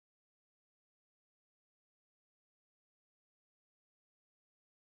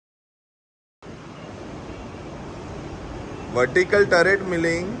Vertical turret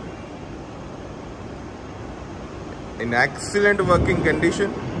milling in excellent working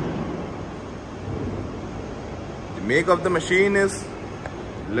condition. The make of the machine is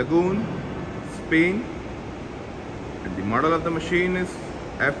Lagun, Spain, and the model of the machine is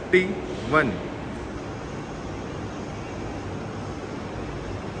FT.1.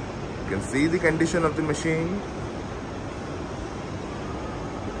 You can see the condition of the machine.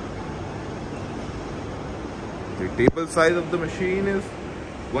 The table size of the machine is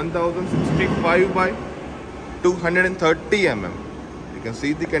 1065 by 230 mm. You can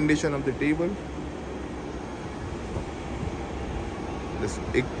see the condition of the table. It is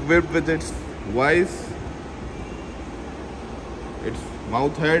equipped with its vise, its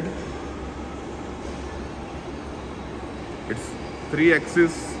mouth head, its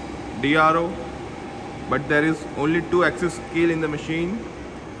 3-axis DRO, but there is only 2-axis scale in the machine.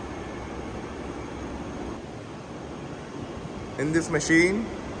 In this machine,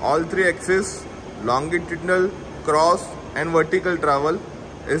 all 3 axes, longitudinal, cross and vertical travel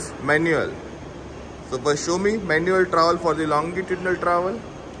is manual. So first show me manual travel for the longitudinal travel.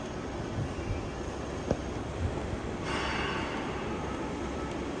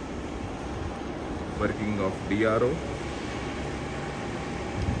 Working of DRO.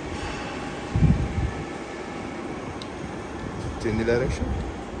 Change the direction.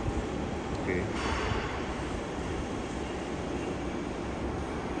 Okay.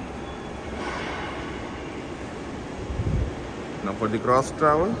 Now for the cross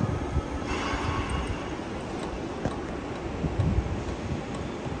travel.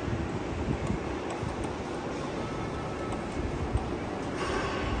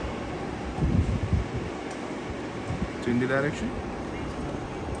 Change the direction.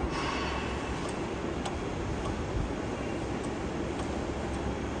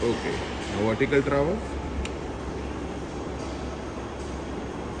 Okay, now vertical travel.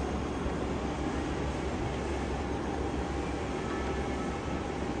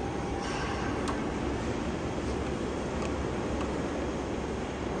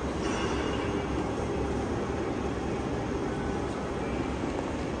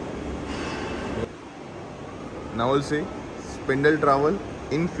 Now we'll see spindle travel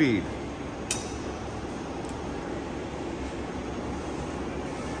in feed.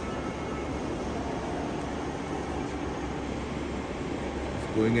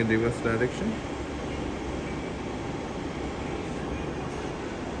 Going in reverse direction.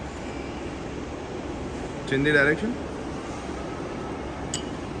 Change the direction.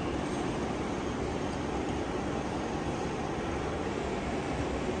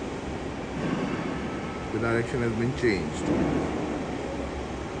 The direction has been changed.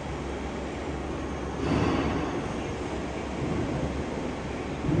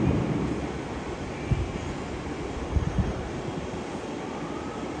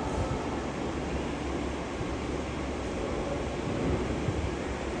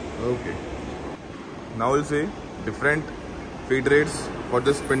 Okay. Now we'll see different feed rates for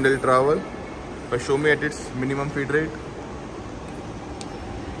the spindle travel. But show me at its minimum feed rate.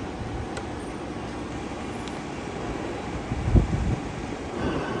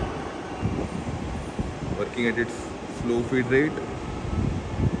 Working at its slow feed rate.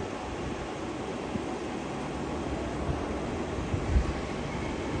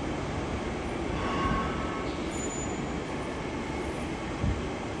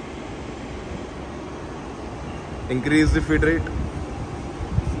 Increase the feed rate.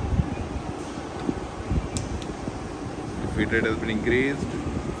 The feed rate has been increased.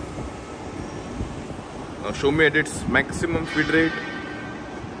 Now show me at its maximum feed rate.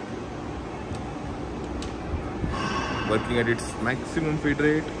 Working at its maximum feed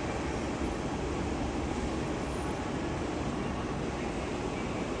rate.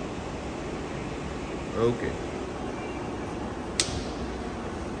 Okay.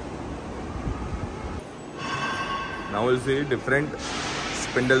 Now we'll see different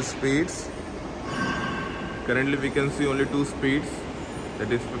spindle speeds. Currently we can see only 2 speeds,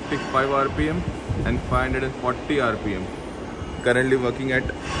 that is 55 RPM and 540 RPM. Currently working at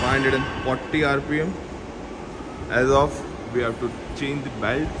 540 RPM. As of, we have to change the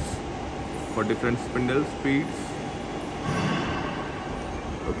belts for different spindle speeds.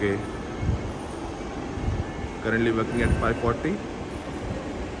 Okay. Currently working at 540.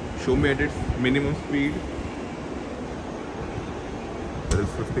 Show me at its minimum speed. That is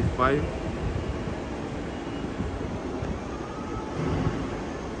 55.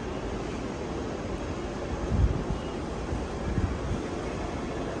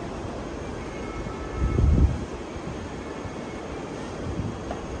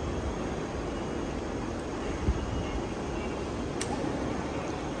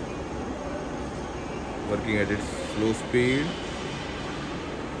 working at its slow speed.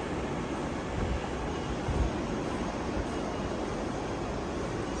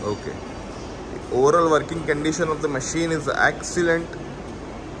 Okay. The overall working condition of the machine is excellent.